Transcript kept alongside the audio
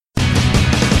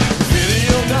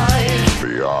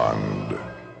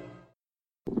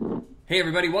Hey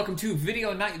everybody, welcome to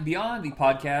Video Night and Beyond, the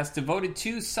podcast devoted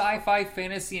to sci-fi,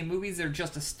 fantasy, and movies that are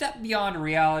just a step beyond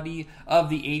reality of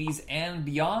the 80s and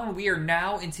beyond. We are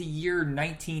now into year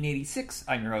 1986.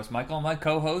 I'm your host, Michael, and my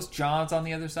co-host, John's on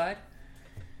the other side.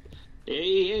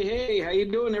 Hey, how you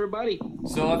doing, everybody?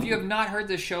 So if you have not heard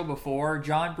this show before,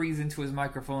 John breathes into his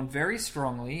microphone very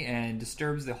strongly and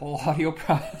disturbs the whole audio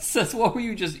process. What were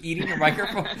you, just eating your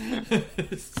microphone? I'm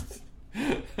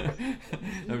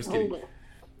just kidding.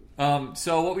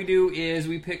 So what we do is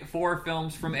we pick 4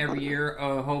 films from every year.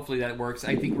 Hopefully that works.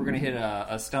 I think we're going to hit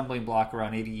a stumbling block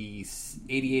around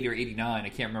 88 or 89. I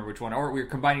can't remember which one. Or we're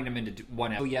combining them into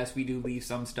one episode. Yes, we do leave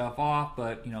some stuff off,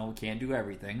 but, we can't do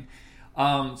everything.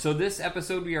 So this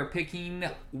episode we are picking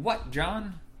what,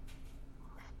 John?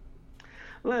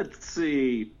 Let's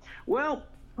see. Well,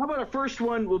 how about our first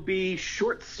one will be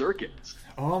Short Circuit.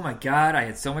 Oh my god, I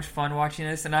had so much fun watching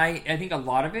this, and I think a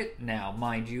lot of it, now,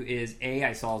 mind you, is A,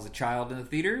 I saw as a child in the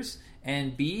theaters,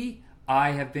 and B,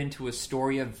 I have been to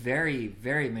Astoria very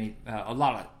many,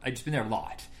 I've just been there a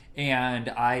lot, and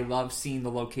I love seeing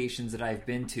the locations that I've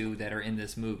been to that are in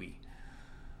this movie.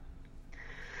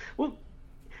 Well,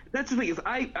 that's the thing, is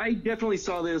I definitely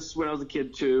saw this when I was a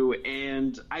kid too,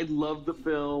 and I loved the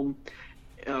film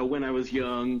when I was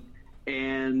young,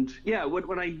 and yeah,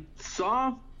 when I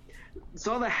saw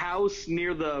the house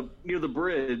near the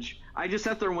bridge, I just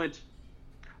sat there and went,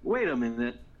 wait a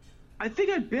minute, I think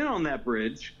I've been on that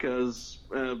bridge, because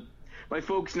my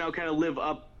folks now kind of live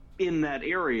up in that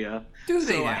area. Do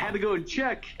they so now? I had to go and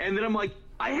check, and then I'm like,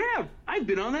 I've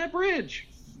been on that bridge.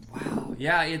 Wow.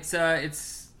 Yeah, it's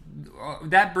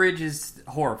that bridge is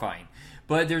horrifying.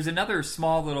 But there's another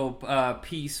small little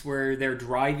piece where they're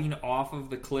driving off of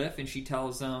the cliff, and she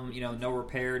tells them, no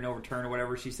repair, no return, or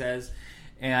whatever she says.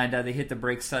 And they hit the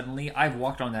brakes suddenly. I've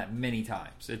walked on that many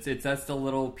times. That's the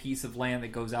little piece of land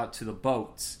that goes out to the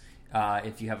boats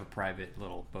if you have a private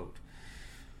little boat.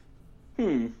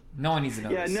 No one needs to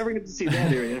know Yeah, this. I never get to see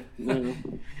that area.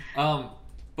 No.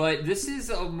 But this is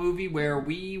a movie where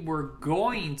we were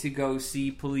going to go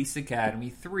see Police Academy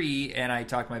 3, and I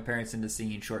talked my parents into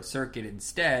seeing Short Circuit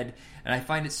instead. And I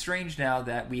find it strange now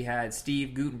that we had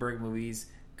Steve Guttenberg movies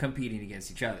competing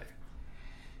against each other.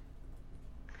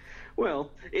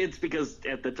 Well, it's because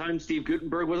at the time Steve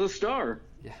Guttenberg was a star.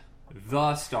 Yeah,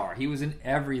 the star. He was in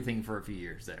everything for a few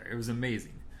years there. It was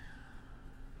amazing.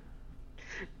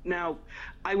 Now,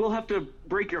 I will have to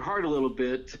break your heart a little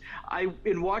bit.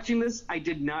 In watching this, I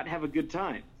did not have a good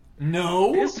time.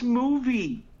 No? This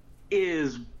movie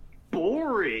is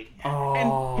boring. Oh.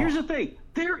 And here's the thing.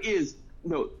 There is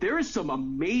some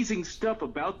amazing stuff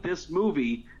about this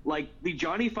movie. Like the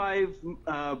Johnny Five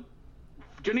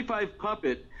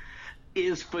puppet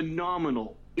is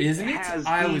phenomenal. Isn't it?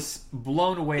 I was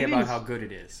blown away about how good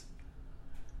it is.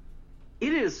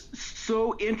 It is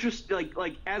so interesting,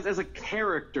 like as a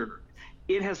character,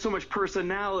 it has so much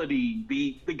personality.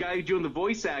 The guy doing the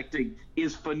voice acting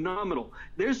is phenomenal.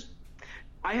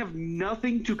 I have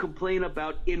nothing to complain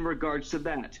about in regards to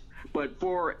that. But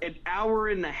for an hour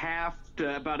and a half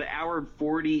to about an hour and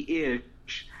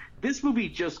 40-ish, this movie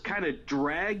just kind of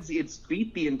drags its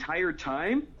feet the entire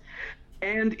time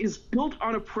and is built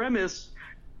on a premise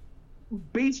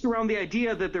based around the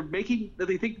idea that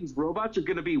they think these robots are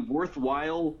going to be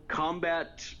worthwhile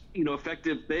combat,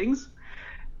 effective things.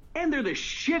 And they're the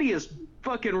shittiest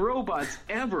fucking robots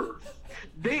ever.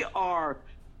 They are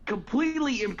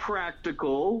completely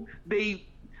impractical. The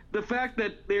fact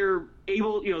that they're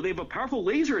able, they have a powerful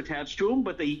laser attached to them,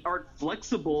 but they aren't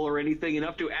flexible or anything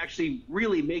enough to actually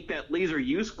really make that laser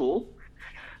useful.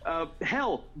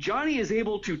 Hell, Johnny is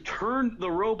able to turn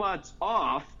the robots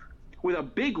off with a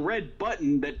big red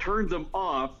button that turns them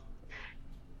off,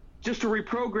 just to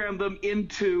reprogram them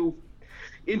into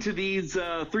these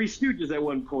Three Stooges at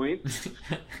one point.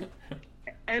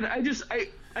 And I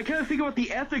kind of think about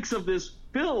the ethics of this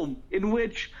film, in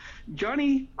which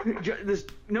Johnny, this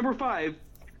number 5,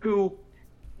 who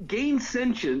gains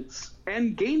sentience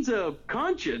and gains a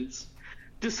conscience,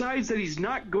 decides that he's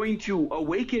not going to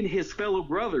awaken his fellow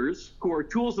brothers, who are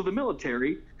tools of the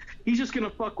military. He's just going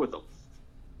to fuck with them.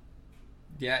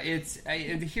 Yeah, here's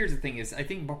the thing is, I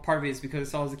think part of it is because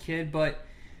I saw as a kid, but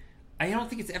I don't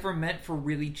think it's ever meant for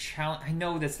really challenge. I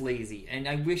know that's lazy, and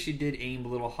I wish it did aim a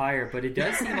little higher, but it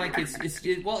does seem like it's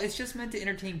just meant to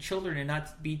entertain children and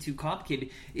not be too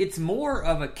complicated. It's more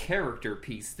of a character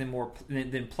piece than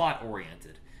plot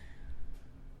oriented.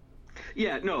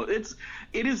 Yeah, no, it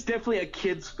is definitely a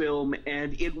kid's film,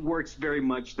 and it works very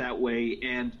much that way,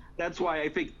 and that's why I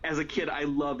think as a kid I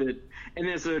love it, and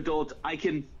as an adult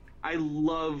I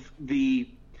love the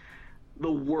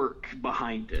work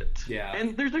behind it. Yeah.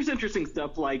 And there's interesting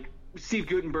stuff like Steve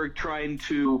Guttenberg trying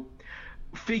to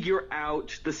figure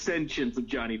out the sentience of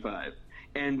Johnny Five,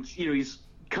 and he's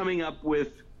coming up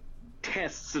with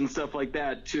tests and stuff like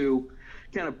that to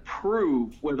kind of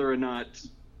prove whether or not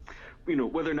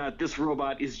this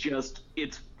robot is just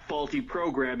it's faulty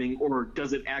programming, or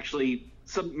does it actually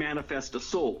manifest a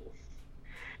soul.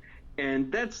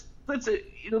 And that's it.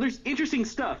 There's interesting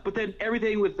stuff, but then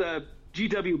everything with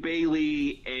G.W.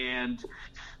 Bailey, and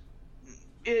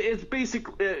it's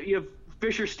basically you have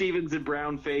Fisher Stevens and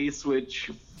brown face,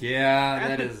 which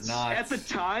that is nuts. At the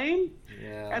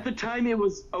time, it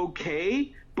was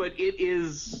okay, but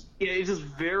it's just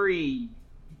very.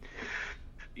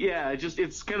 Yeah,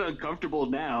 it's kind of uncomfortable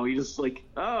now. You just like,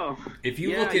 oh. If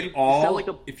you look at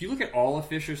all of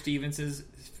Fisher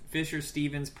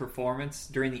Stevens' performance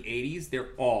during the 80s, they're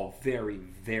all very,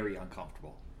 very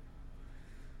uncomfortable.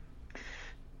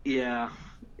 Yeah.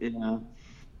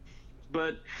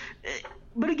 But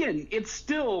again, it's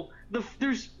still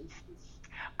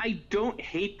I don't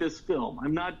hate this film.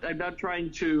 I'm not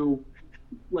trying to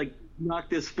like knock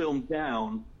this film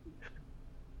down.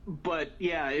 But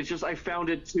yeah, it's just I found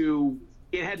it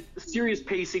had serious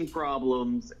pacing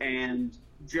problems, and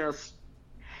just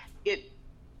it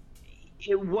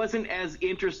wasn't as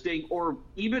interesting or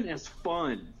even as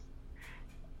fun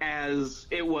as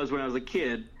it was when I was a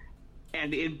kid.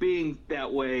 And it being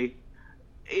that way,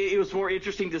 it was more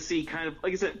interesting to see kind of,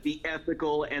 like I said, the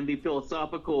ethical and the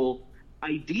philosophical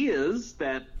ideas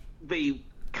that they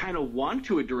kind of want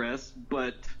to address,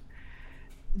 but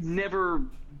never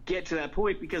get to that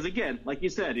point because, again, like you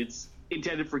said, it's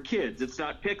intended for kids. It's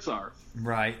not Pixar.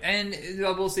 Right. And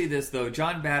we'll see this, though.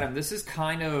 John Badham, this is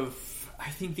kind of,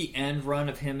 I think, the end run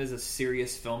of him as a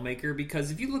serious filmmaker,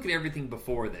 because if you look at everything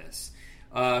before this,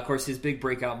 of course, his big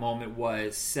breakout moment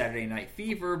was Saturday Night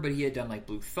Fever, but he had done like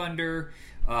Blue Thunder,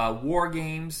 War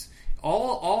Games.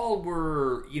 All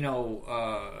were,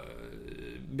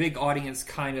 big audience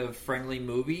kind of friendly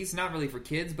movies. Not really for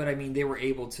kids, but I mean, they were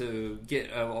able to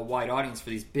get a wide audience for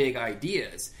these big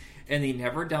ideas. And they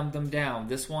never dumbed them down.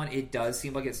 This one, it does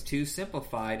seem like it's too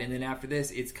simplified. And then after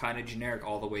this, it's kind of generic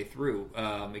all the way through,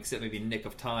 except maybe Nick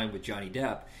of Time with Johnny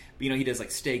Depp. But, he does like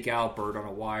Stakeout, Bird on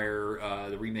a Wire,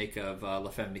 the remake of La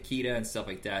Femme Nikita and stuff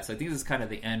like that. So I think this is kind of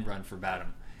the end run for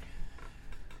Badham.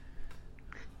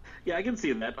 Yeah, I can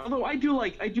see that. Although I do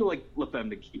like La Femme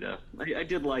Nikita. I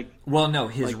did like. Well, no,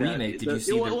 his like remake. Did you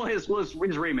see?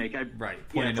 His remake. Right.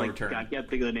 Point of No Return. I can't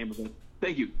think of the name of it.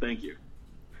 Thank you.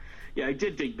 Yeah, I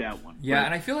did dig that one. Yeah,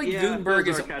 and I feel like Guttenberg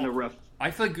is kind of rough. I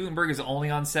feel like Guttenberg is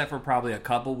only on set for probably a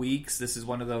couple weeks. This is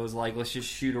one of those, like, let's just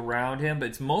shoot around him. But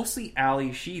it's mostly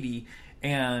Ali Sheedy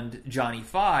and Johnny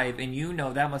Five, and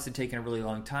that must have taken a really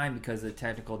long time because of the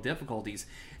technical difficulties.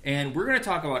 And we're going to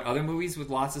talk about other movies with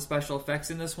lots of special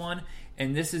effects in this one,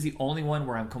 and this is the only one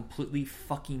where I'm completely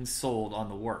fucking sold on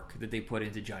the work that they put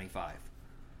into Johnny Five.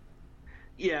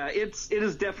 Yeah, it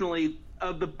is definitely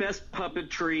the best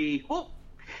puppetry. Well,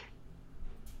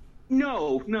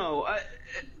 no.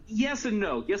 Yes and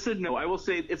no. I will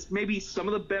say it's maybe some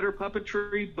of the better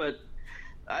puppetry, but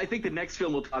I think the next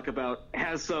film we'll talk about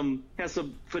has some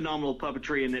phenomenal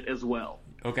puppetry in it as well.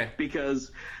 Okay.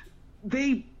 Because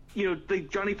the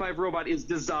Johnny Five robot is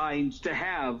designed to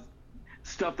have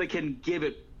stuff that can give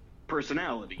it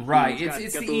personality. Right.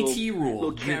 It's the E.T.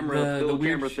 rule. Little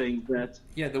camera thing that.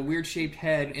 Yeah, the weird shaped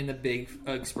head and the big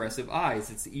expressive eyes.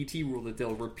 It's the E.T. rule that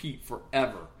they'll repeat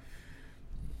forever.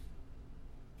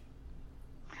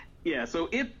 Yeah, so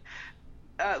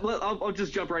I'll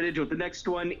just jump right into it. The next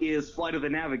one is Flight of the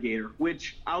Navigator,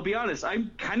 which, I'll be honest, I'm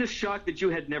kind of shocked that you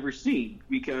had never seen,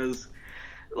 because,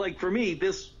 like, for me,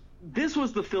 this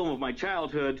was the film of my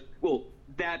childhood. Well,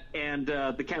 that and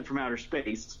The Cat from Outer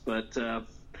Space, but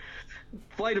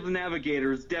Flight of the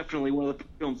Navigator is definitely one of the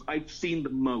films I've seen the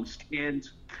most. And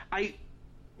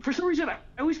for some reason, I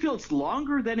always feel it's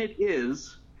longer than it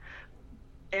is.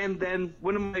 And then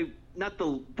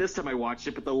this time I watched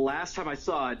it, but the last time I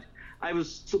saw it, I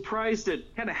was surprised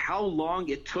at kind of how long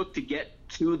it took to get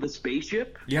to the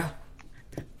spaceship. Yeah.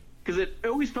 Because it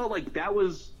always felt like that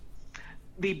was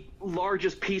the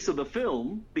largest piece of the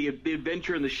film, the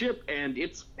adventure in the ship, and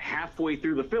it's halfway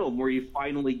through the film where you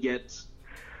finally get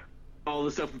all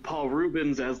the stuff with Paul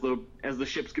Rubens as the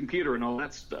ship's computer and all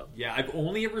that stuff. Yeah, I've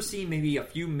only ever seen maybe a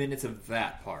few minutes of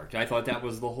that part. I thought that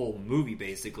was the whole movie,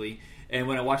 basically. And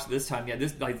when I watched it this time,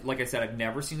 like I said, I've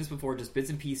never seen this before, just bits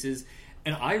and pieces.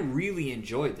 And I really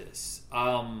enjoyed this.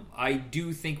 I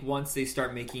do think once they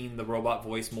start making the robot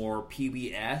voice more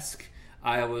Pee-wee-esque,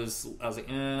 I was like,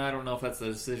 I don't know if that's the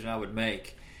decision I would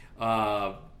make.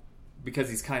 But because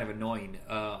he's kind of annoying.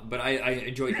 But I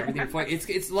enjoyed everything.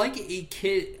 It's like a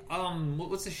kid.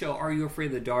 What's the show? Are You Afraid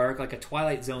of the Dark? Like a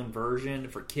Twilight Zone version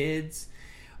for kids.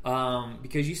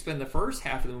 Because you spend the first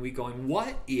half of the movie going,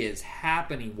 what is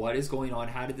happening? What is going on?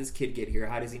 How did this kid get here?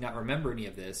 How does he not remember any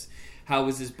of this? How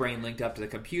is his brain linked up to the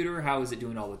computer? How is it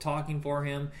doing all the talking for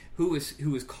him? Who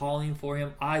is calling for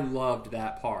him? I loved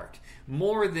that part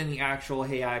more than the actual,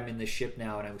 hey, I'm in the ship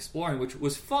now and I'm exploring, which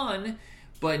was fun,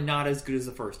 but not as good as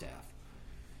the first half.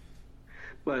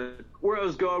 But where I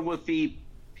was going with the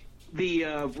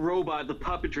robot, the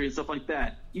puppetry and stuff like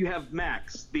that, you have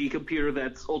Max, the computer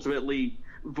that's ultimately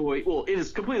it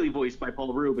is completely voiced by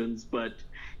Paul Rubens, but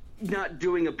not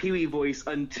doing a Pee-wee voice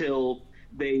until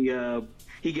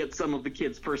he gets some of the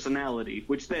kid's personality,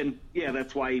 which then,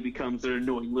 that's why he becomes an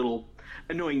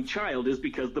annoying child, is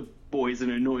because the boy's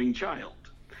an annoying child.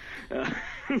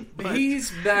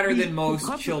 He's better than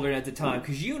most children at the time,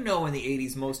 because in the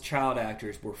 80s, most child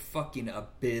actors were fucking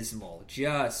abysmal.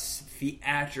 Just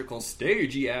theatrical,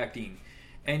 stagey acting.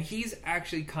 And he's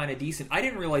actually kind of decent. I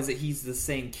didn't realize that he's the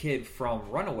same kid from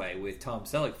Runaway with Tom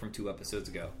Selleck from 2 episodes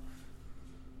ago.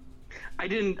 I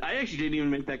actually didn't even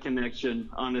make that connection,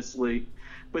 honestly.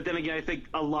 But then again, I think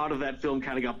a lot of that film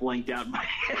kind of got blanked out in my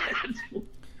head.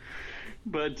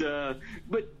 But I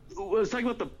was talking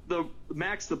about the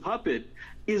Max the puppet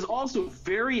is also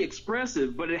very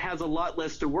expressive, but it has a lot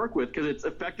less to work with because it's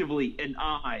effectively an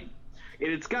eye.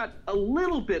 And it's got a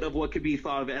little bit of what could be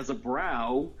thought of as a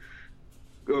brow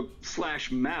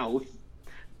 / mouth,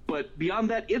 but beyond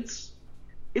that, it's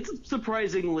a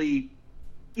surprisingly,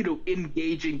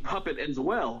 engaging puppet as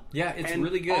well. Yeah, it's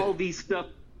really good. All this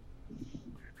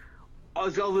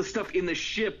stuff in the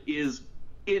ship is.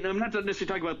 And I'm not necessarily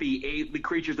talking about the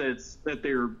creatures that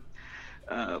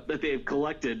they have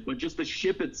collected, but just the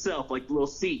ship itself, like the little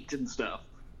seat and stuff.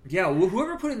 Yeah, well,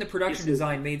 whoever put in the production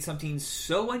design made something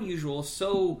so unusual,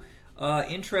 so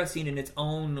interesting in its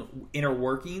own inner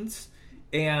workings,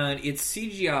 and it's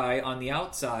CGI on the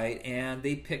outside, and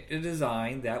they picked a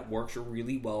design that works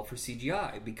really well for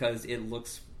CGI because it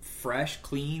looks fresh,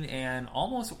 clean, and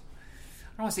almost, I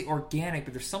don't want to say organic,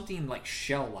 but there's something like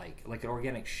shell-like, like an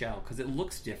organic shell, because it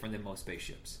looks different than most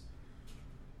spaceships.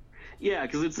 Yeah,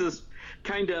 because it's this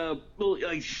kind of,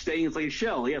 like saying it's like a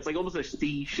shell. Yeah, it's like almost a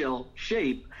seashell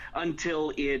shape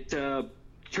until it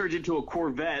turns into a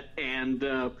Corvette and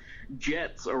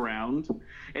jets around.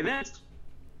 And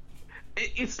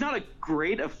it's not a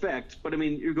great effect, but I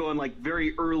mean, you're going like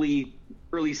very early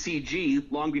CG,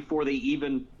 long before they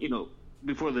even,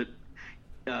 before the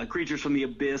creatures from the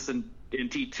Abyss and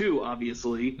T2,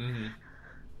 obviously. Mm-hmm.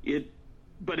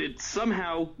 But it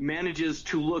somehow manages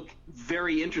to look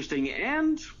very interesting,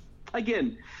 and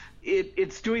again,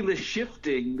 it's doing this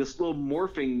shifting, this little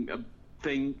morphing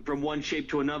thing from one shape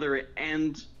to another,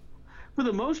 and for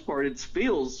the most part, it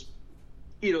feels,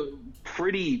 still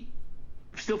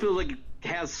feels like it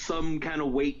has some kind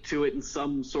of weight to it and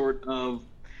some sort of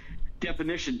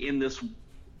definition in the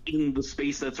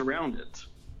space that's around it.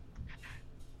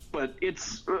 But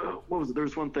it's what was it? There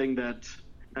was one thing that,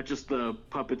 not just the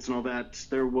puppets and all that.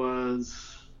 There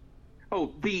was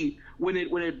when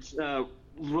it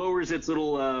lowers its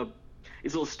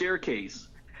little staircase.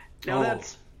 Now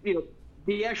that's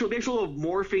the actual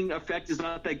morphing effect is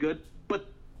not that good, but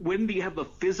when you have the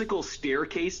physical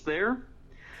staircase there,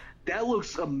 that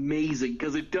looks amazing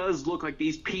because it does look like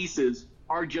these pieces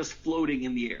are just floating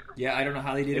in the air. Yeah, I don't know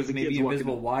how they did it with maybe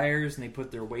invisible wires and they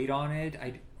put their weight on it.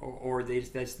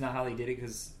 That's not how they did it,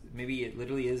 because maybe it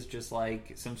literally is just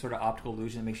like some sort of optical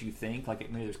illusion that makes you think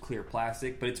like maybe there's clear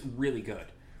plastic, but it's really good.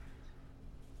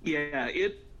 Yeah,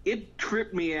 it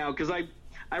tripped me out because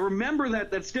I remember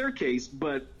that staircase,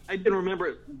 but I didn't remember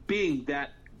it being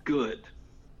that good.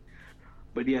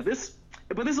 But yeah, this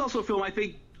also a film, I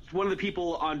think one of the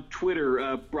people on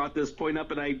Twitter brought this point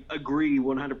up, and I agree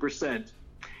 100%.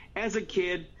 As a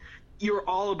kid, you're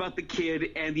all about the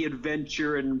kid and the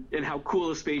adventure and how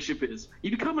cool a spaceship is.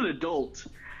 You become an adult,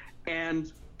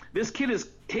 and this kid is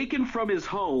taken from his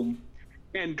home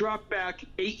and dropped back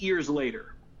 8 years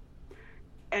later.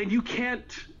 And you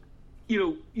can't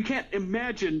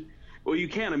imagine, well, you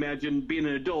can imagine being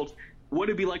an adult, what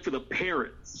it'd be like for the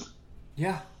parents.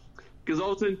 Yeah. Because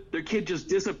all of a sudden, their kid just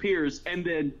disappears, and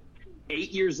then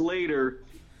 8 years later,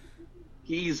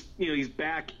 he's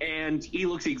back, and he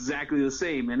looks exactly the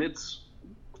same, and it's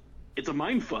a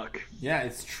mind fuck. Yeah,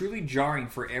 it's truly jarring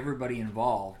for everybody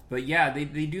involved. But yeah, they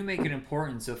do make an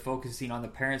importance of focusing on the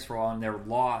parents for a while and their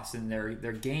loss and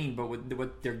their gain, but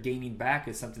what they're gaining back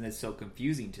is something that's so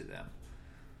confusing to them.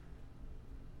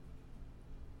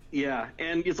 Yeah,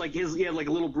 and it's like he had like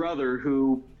a little brother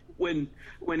who, when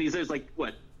he says like,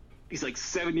 what, he's like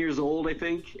 7 years old, I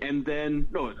think, and then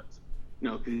no,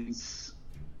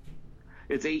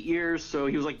 it's 8 years, so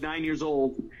he was like 9 years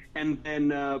old, and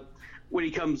then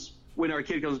when our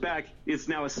kid comes back, it's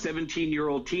now a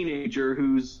 17-year-old teenager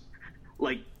who's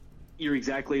like, "You're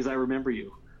exactly as I remember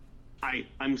you.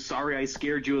 I'm sorry I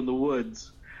scared you in the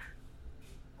woods."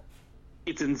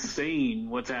 It's insane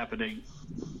what's happening.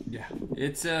 Yeah,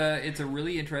 it's a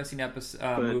really interesting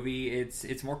movie.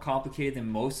 It's more complicated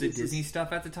than most of the Disney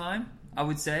stuff at the time, I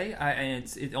would say. And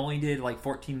it only did like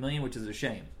 14 million, which is a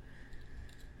shame.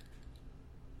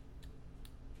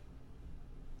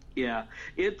 Yeah,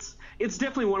 it's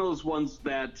definitely one of those ones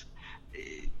that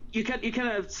you kind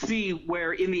of see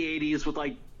where in the 80s with,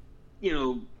 like, you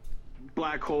know,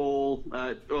 Black Hole.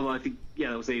 Well, I think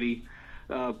that was 80.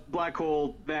 Black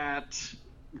Hole, that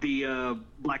the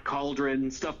Black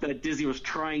Cauldron, stuff that Disney was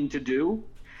trying to do,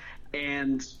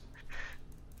 and,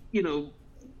 you know,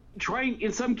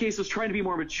 in some cases trying to be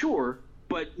more mature,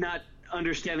 but not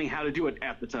understanding how to do it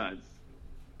at the time.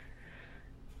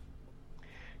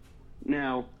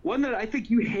 Now, one that I think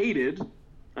you hated,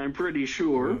 I'm pretty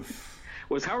sure,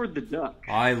 was Howard the Duck.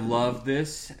 I loved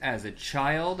this as a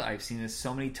child. I've seen this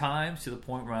so many times to the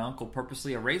point where my uncle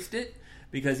purposely erased it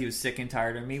because he was sick and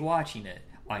tired of me watching it.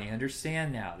 I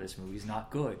understand now. This movie's not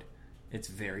good. It's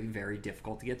very, very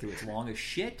difficult to get through. It's long as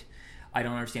shit. I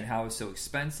don't understand how it's so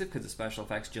expensive because the special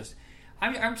effects just...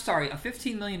 I'm sorry, a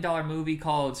 $15 million movie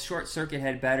called Short Circuit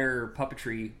had better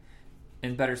puppetry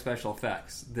and better special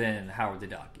effects than Howard the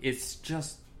Duck. It's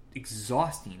just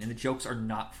exhausting, and the jokes are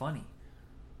not funny.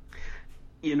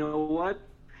 You know what?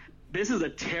 This is a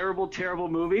terrible, terrible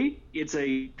movie. It's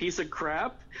a piece of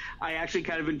crap. I actually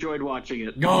kind of enjoyed watching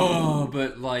it. Oh,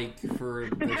 but like for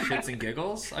the shits and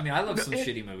giggles? I mean, I love some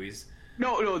shitty movies.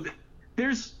 No,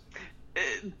 there's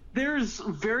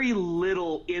very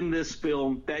little in this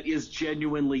film that is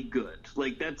genuinely good.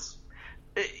 Like, that's...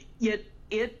 Yet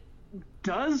it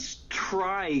does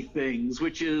try things,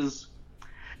 which is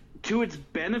to its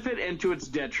benefit and to its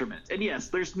detriment. And yes,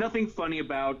 there's nothing funny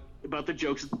about the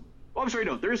jokes. Oh, I'm sorry,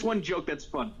 no. There is one joke that's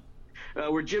fun,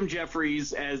 where Jim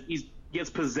Jeffries, as he gets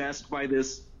possessed by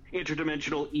this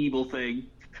interdimensional evil thing,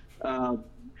 Howard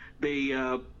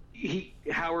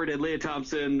and Leah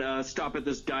Thompson stop at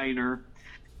this diner,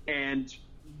 and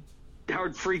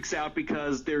Howard freaks out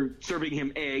because they're serving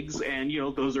him eggs, and, you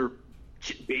know, those are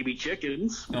baby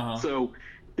chickens, so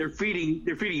they're feeding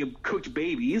him cooked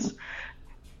babies,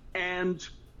 and,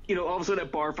 you know, all of a sudden a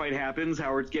bar fight happens.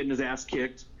 Howard's getting his ass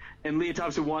kicked, and Leah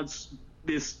Thompson wants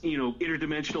this, you know,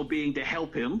 interdimensional being to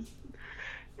help him,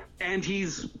 and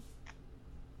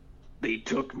they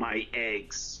took my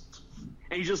eggs,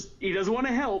 and he doesn't want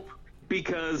to help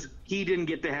because he didn't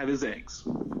get to have his eggs,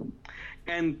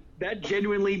 and that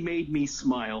genuinely made me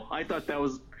smile. I thought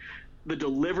the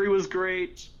delivery was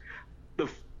great.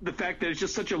 The fact that it's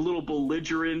just such a little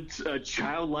belligerent,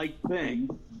 childlike thing,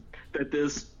 that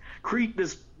this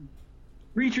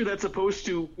creature that's supposed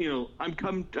to, you know, I've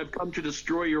come to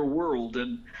destroy your world,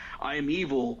 and I am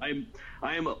evil. I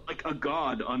am like a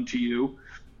god unto you.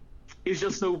 Is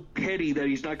just so petty that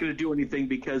he's not going to do anything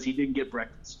because he didn't get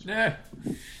breakfast.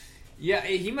 Yeah,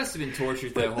 he must have been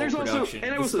tortured through the whole production.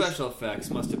 The special effects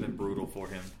must have been brutal for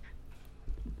him.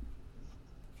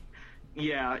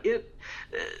 Yeah,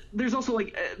 there's also,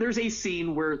 like, there's a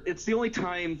scene where it's the only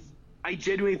time I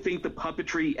genuinely think the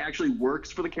puppetry actually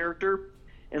works for the character,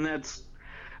 and that's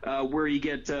where you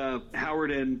get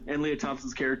Howard and Leah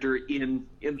Thompson's character in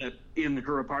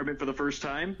her apartment for the first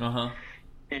time,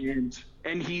 and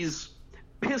he's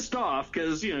pissed off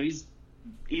because, you know,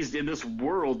 he's in this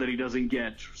world that he doesn't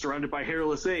get, surrounded by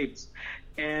hairless apes,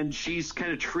 and she's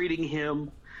kind of treating him,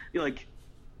 you know, like,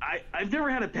 I've never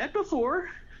had a pet before.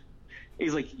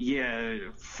 He's like, yeah,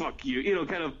 fuck you, you know,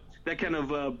 kind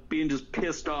of being just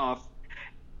pissed off,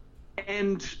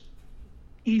 and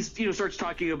he's, you know, starts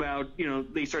talking about, you know,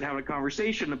 they start having a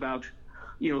conversation about,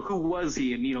 you know, who was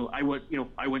he, and, you know, I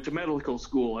went to medical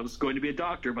school, I was going to be a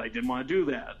doctor, but I didn't want to do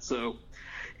that. So,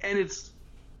 and it's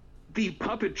the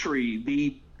puppetry,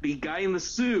 the guy in the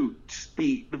suit,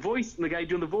 the voice, and the guy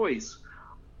doing the voice,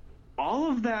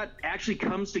 all of that actually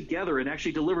comes together and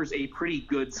actually delivers a pretty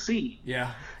good scene.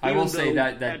 Yeah, I will say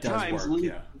that does times, work.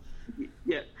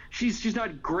 Yeah, she's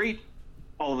not great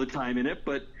all the time in it,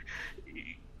 but,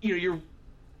 you know, you're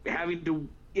having to,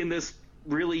 in this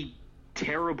really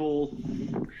terrible,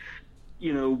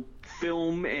 you know,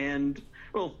 film, and,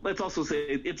 well, let's also say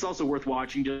it's also worth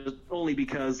watching just only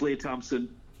because Leah Thompson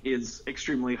is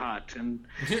extremely hot, and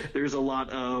there's a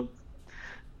lot of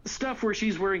stuff where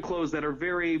she's wearing clothes that are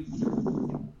very,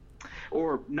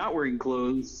 or not wearing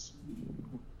clothes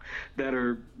that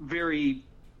are very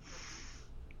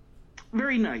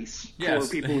very nice Yes,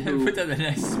 for people who put that in the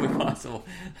nicest way possible.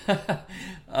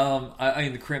 I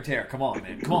mean, the crimped hair. Come on,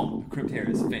 man. Come on. The crimped hair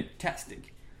is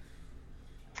fantastic.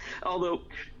 Although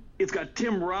it's got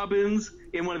Tim Robbins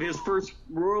in one of his first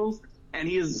roles, and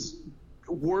he is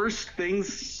worst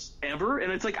things ever.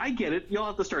 And it's like, I get it. You'll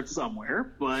have to start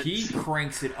somewhere, but He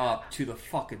cranks it up to the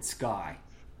fucking sky.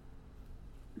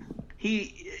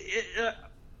 he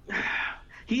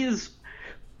is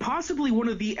possibly one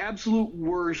of the absolute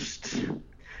worst,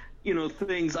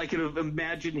 things I could have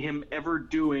imagined him ever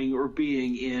doing or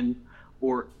being in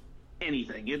or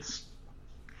anything. It's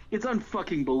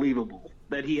unfucking believable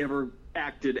that he ever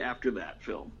acted after that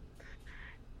film.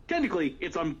 Technically,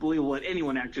 it's unbelievable that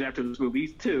anyone acted after this movie,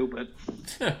 too, but...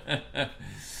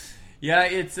 Yeah,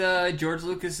 it's George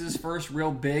Lucas's first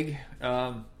real big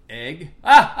egg.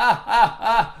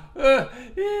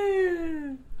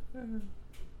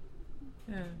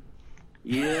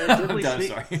 Yeah, I'm done,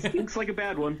 sorry. Looks like a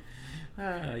bad one.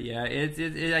 Yeah,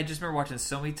 I just remember watching it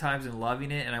so many times and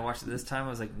loving it, and I watched it this time, I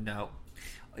was like, no.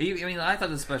 I mean, I thought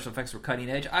the special effects were cutting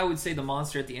edge. I would say the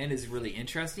monster at the end is really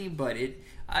interesting, but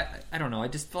I don't know. I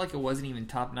just felt like it wasn't even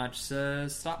top-notch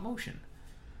stop motion.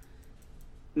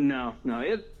 No,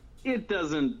 it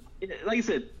doesn't. Like I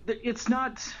said, it's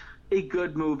not a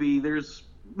good movie. There's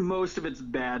most of it's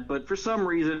bad, but for some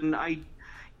reason,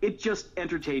 it just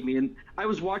entertained me. And I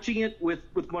was watching it with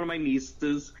one of my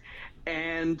nieces,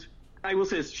 and I will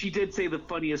say this, she did say the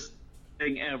funniest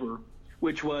thing ever,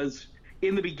 which was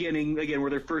in the beginning, again,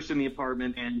 where they're first in the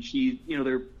apartment, and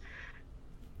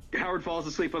Howard falls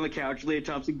asleep on the couch. Leah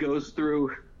Thompson goes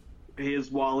through his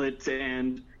wallet,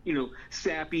 and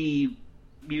sappy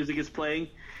music is playing,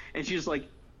 and she's like,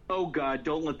 "Oh God,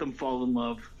 don't let them fall in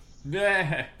love."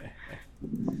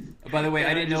 By the way,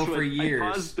 I didn't know for years.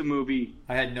 I paused the movie.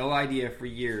 I had no idea for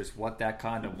years what that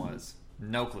condom was.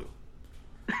 No clue.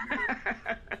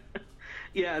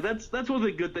 Yeah, that's one of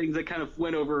the good things that kind of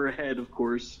went over her head, of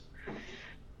course.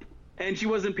 And she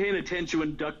wasn't paying attention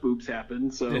when duck boobs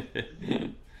happened, so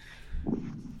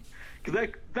because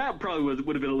that probably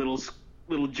would have been a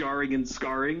little jarring and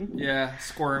scarring. Yeah,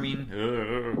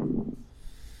 squirming.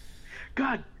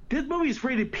 God, this movie's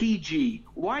rated PG.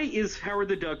 Why is Howard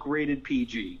the Duck rated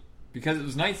PG? Because it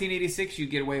was 1986,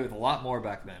 you'd get away with a lot more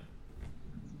back then.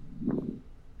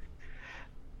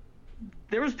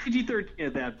 There was PG-13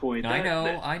 at that point. I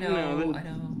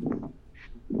know.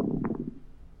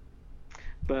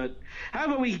 But how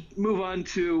about we move on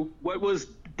to what was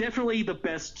definitely the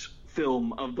best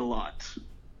film of the lot?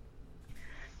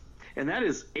 And that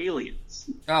is Aliens.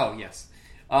 Oh, yes.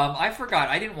 I forgot.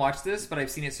 I didn't watch this, but I've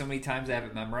seen it so many times I have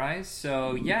it memorized.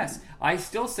 So, yes, I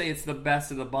still say it's the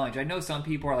best of the bunch. I know some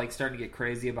people are starting to get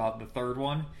crazy about the third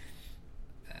one.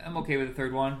 I'm okay with the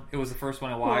third one. It was the first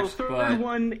one I watched. Well, the third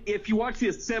one, if you watch the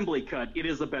assembly cut, it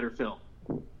is a better film.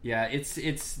 Yeah, it's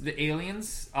the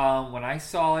Aliens. When I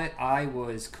saw it, I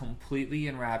was completely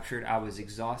enraptured. I was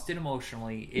exhausted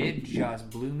emotionally. It just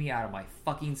blew me out of my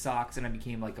fucking socks, and I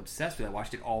became obsessed with it. I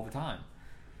watched it all the time.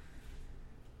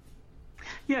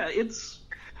 Yeah,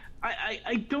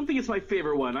 I don't think it's my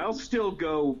favorite one. I'll still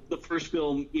go the first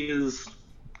film is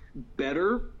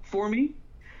better for me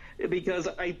because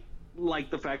I like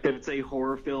the fact that it's a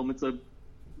horror film. It's a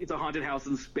haunted house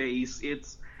in space.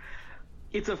 It's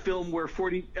a film where a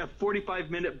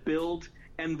 45-minute build,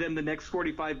 and then the next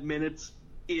 45 minutes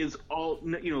is all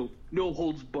no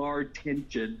holds barred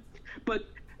tension. But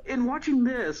in watching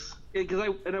this,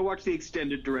 because I watched the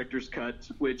extended director's cut,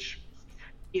 which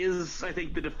is I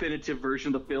think the definitive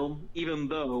version of the film, even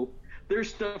though there's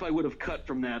stuff I would have cut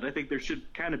from that. I think there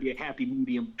should kind of be a happy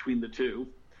medium between the two.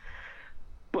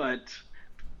 But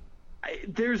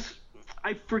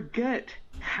I forget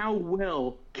how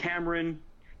well Cameron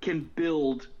can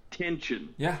build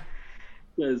tension. Yeah.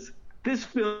 Because this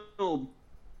film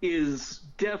is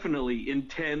definitely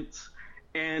intense,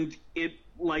 and it,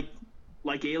 like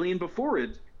Alien before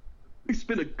it, we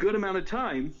spent a good amount of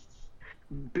time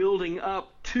building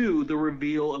up to the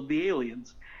reveal of the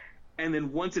aliens. And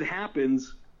then once it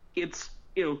happens, it's,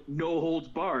 no holds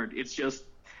barred. It's just,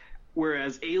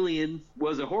 whereas Alien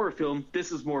was a horror film,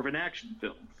 this is more of an action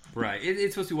film. Right.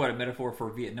 It's supposed to be, a metaphor for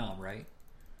Vietnam, right?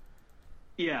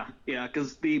 Yeah,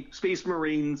 because the Space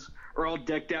Marines are all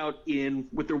decked out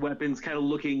with their weapons, kind of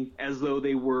looking as though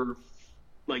they were,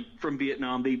 from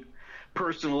Vietnam. They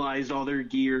personalized all their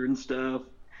gear and stuff.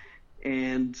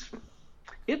 And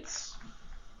it's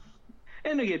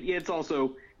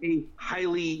also a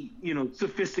highly,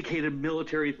 sophisticated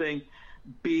military thing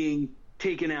being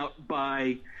taken out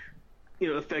by,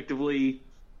 effectively,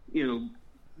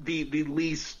 the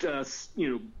least,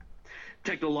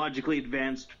 technologically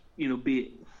advanced,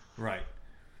 being. Right.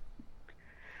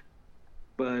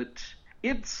 But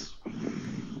it's,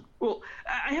 well,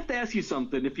 I have to ask you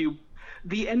something.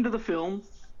 The end of the film,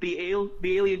 the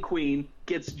alien queen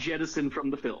gets jettisoned from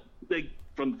the film,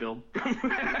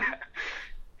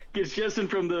 gets jettisoned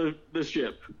from the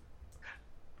ship.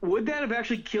 Would that have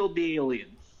actually killed the alien?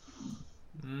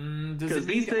 Does it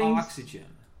need oxygen?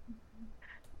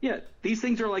 Yeah, these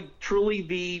things are like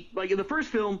truly like in the first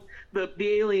film, the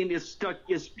alien is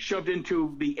shoved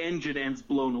into the engine and it's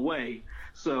blown away.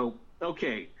 So,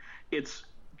 okay, it's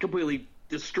completely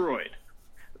destroyed.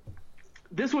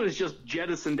 This one is just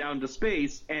jettisoned down to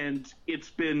space, and it's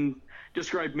been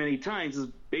described many times as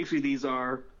basically these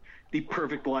are the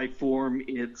perfect life form.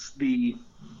 It's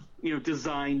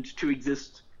designed to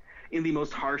exist in the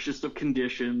most harshest of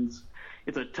conditions.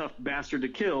 It's a tough bastard to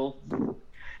kill.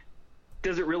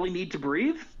 Does it really need to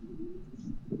breathe?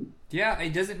 Yeah,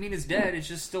 it doesn't mean it's dead. It's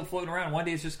just still floating around. One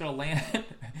day it's just going to land.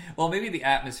 Well, maybe the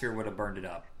atmosphere would have burned it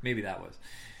up. Maybe that was.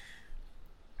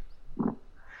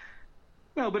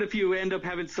 No, but if you end up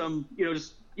having some,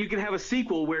 you can have a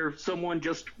sequel where someone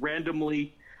just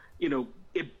randomly,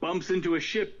 it bumps into a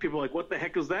ship. People are like, what the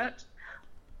heck is that?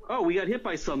 Oh, we got hit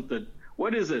by something.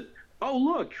 What is it? Oh,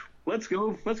 look, let's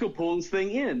go pull this thing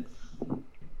in.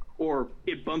 Or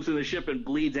it bumps in the ship and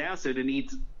bleeds acid and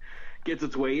gets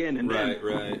its way in. And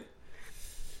right.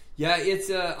 Yeah, it's.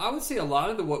 I would say a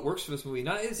lot of what works for this movie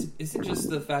isn't just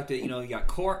the fact that you got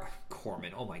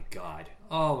Corman. Oh my god.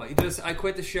 I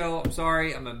quit the show. I'm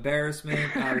sorry. I'm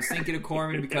embarrassment. I was thinking of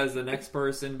Corman because the next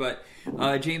person, but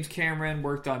James Cameron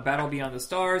worked on Battle Beyond the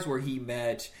Stars, where he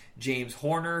met James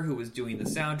Horner, who was doing the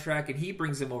soundtrack, and he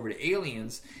brings him over to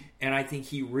Aliens, and I think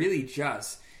he really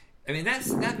just. I mean,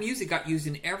 that music got used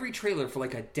in every trailer for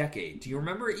like a decade. Do you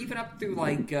remember? Even up through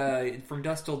like From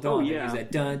Dusk Till Dawn. Oh, yeah. It was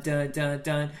that dun dun dun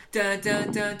dun dun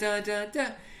dun dun dun dun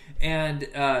dun.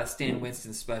 And Stan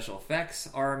Winston's special effects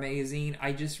are amazing.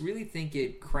 I just really think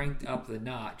it cranked up the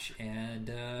notch, and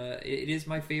it is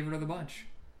my favorite of the bunch.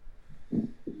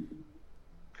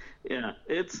 Yeah,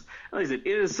 it's like I said,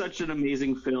 it is such an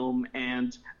amazing film,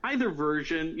 and either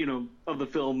version, of the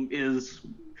film is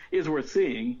worth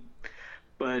seeing.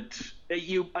 But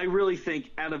I really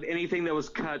think out of anything that was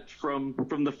cut from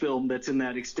the film that's in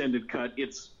that extended cut,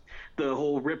 it's the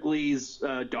whole Ripley's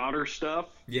daughter stuff.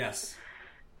 Yes.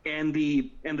 And the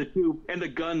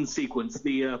gun sequence,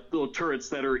 the little turrets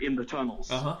that are in the tunnels.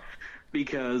 Uh-huh.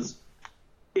 Because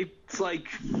it's like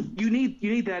you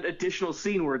need that additional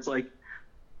scene where it's like,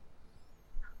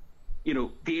 the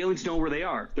aliens know where they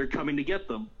are. They're coming to get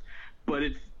them. But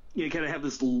you kind of have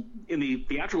this in the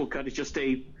theatrical cut. It's just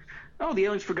the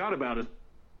aliens forgot about it.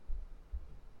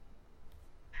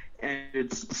 And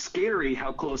it's scary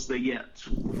how close they get.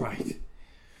 Right.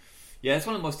 Yeah, it's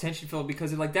one of the most tension-filled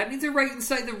because that means they're right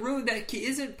inside the room. That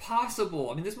isn't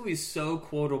possible. I mean, this movie is so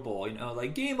quotable.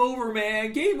 Like, game over,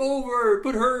 man. Game over.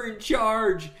 Put her in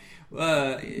charge.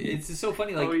 It's just so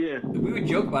funny. Like, oh, yeah. We would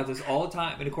joke about this all the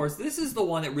time. And, of course, this is the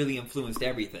one that really influenced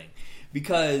everything.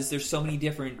 Because there's so many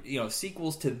different,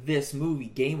 sequels to this movie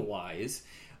game-wise.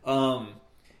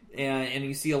 And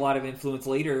you see a lot of influence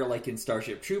later, like in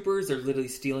Starship Troopers. They're literally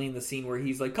stealing the scene where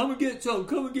he's like, come and get some,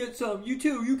 you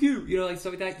too, you cute. Like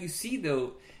stuff like that. You see,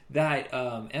 though, that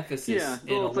emphasis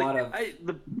in a lot of...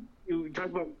 you talk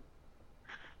about...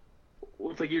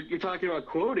 It's like you're talking about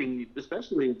quoting,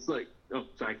 especially. It's like... Oh,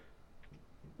 sorry.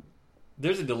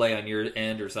 There's a delay on your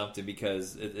end or something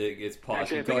because it's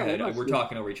paused. Actually, Go ahead. We're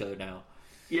talking over each other now.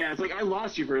 Yeah, it's like I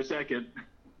lost you for a second.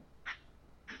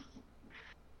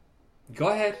 Go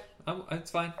ahead.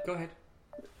 It's fine. Go ahead.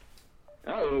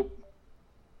 Uh-oh.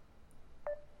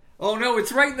 Oh, no,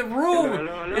 it's right in the room.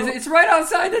 No. It's right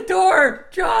outside the door.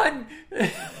 John,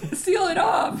 seal it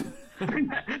off.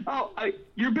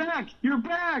 You're back. You're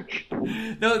back.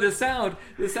 No, the sound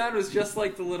was just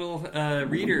like the little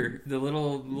reader, the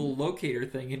little locator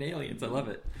thing in Aliens. I love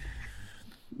it.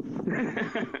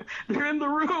 They're in the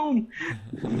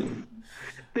room.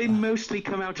 They mostly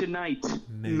come out at night.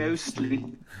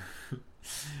 Mostly.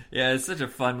 Yeah, it's such a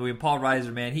fun movie. Paul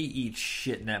Reiser, man, he eats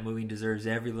shit in that movie and deserves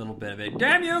every little bit of it.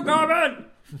 Damn you, Corbin!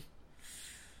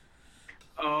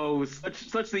 Oh,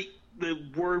 such the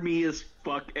wormiest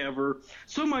fuck ever.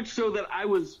 So much so that I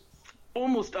was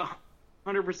almost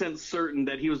 100% certain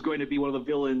that he was going to be one of the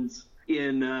villains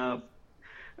in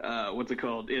what's it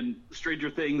called? In Stranger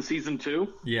Things season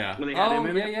 2. Yeah. When they had him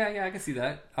in it. Yeah, I can see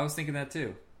that. I was thinking that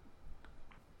too.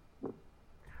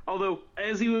 Although,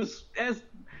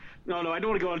 No, I don't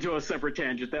want to go into a separate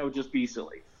tangent. That would just be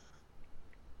silly.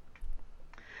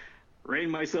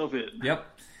 Rein myself in.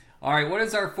 Yep. All right, what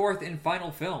is our fourth and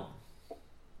final film?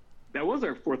 That was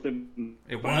our fourth and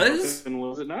It was?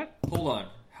 Was it not? Hold on.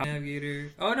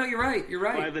 Navigator. Oh, no, you're right. You're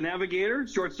right. By the Navigator,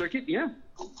 Short Circuit, yeah.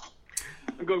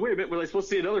 I'm going, wait a minute, was I supposed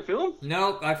to see another film?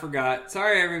 Nope, I forgot.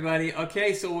 Sorry, everybody.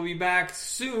 Okay, so we'll be back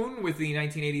soon with the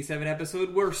 1987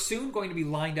 episode. We're soon going to be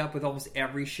lined up with almost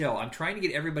every show. I'm trying to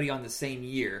get everybody on the same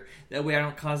year. That way I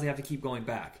don't constantly have to keep going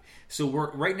back. So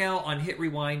we're right now on Hit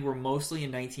Rewind, we're mostly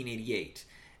in 1988.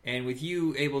 And with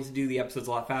you able to do the episodes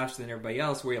a lot faster than everybody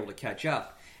else, we're able to catch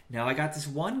up. Now I got this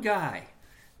one guy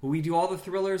who we do all the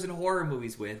thrillers and horror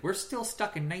movies with. We're still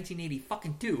stuck in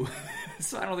 1982,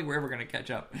 so I don't think we're ever going to catch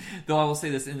up. Though I will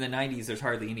say this, in the 90s, there's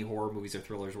hardly any horror movies or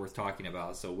thrillers worth talking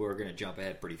about, so we're going to jump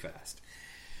ahead pretty fast.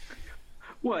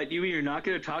 What, you mean you're not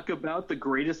going to talk about the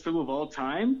greatest film of all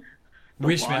time? The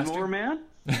Wishmaster? Lawnmower Man?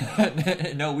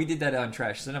 No, we did that on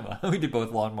Trash Cinema. We did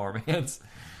both Lawnmower Mans.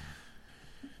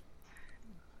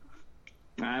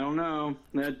 I don't know.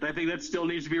 I think that still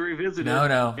needs to be revisited.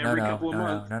 No. Every couple of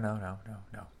months. No.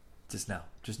 Just now.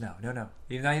 No.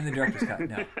 Even not even the director's cut.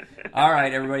 No. All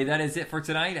right, everybody. That is it for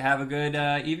tonight. Have a good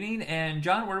evening. And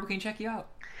John, where can we check you out?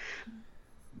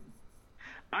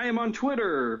 I am on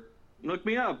Twitter. Look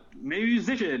me up.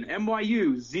 Musician.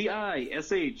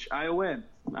 MYUZISHION.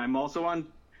 I'm also on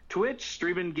Twitch,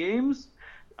 streaming games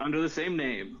under the same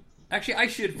name. Actually, I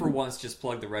should for once just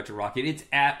plug the Retro Rocket. It's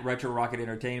at Retro Rocket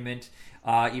Entertainment.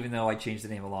 Even though I changed the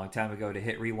name a long time ago to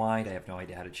Hit Rewind, I have no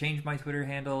idea how to change my Twitter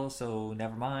handle, so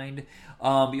never mind.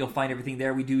 But you'll find everything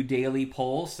there. We do daily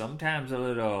polls, sometimes a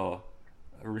little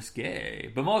risque,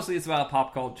 but mostly it's about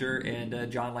pop culture, and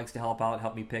John likes to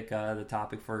help me pick the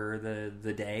topic for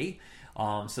the day.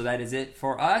 So that is it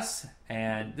for us,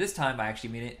 and this time I actually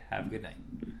mean it. Have a good night.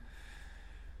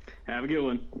 Have a good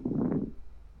one.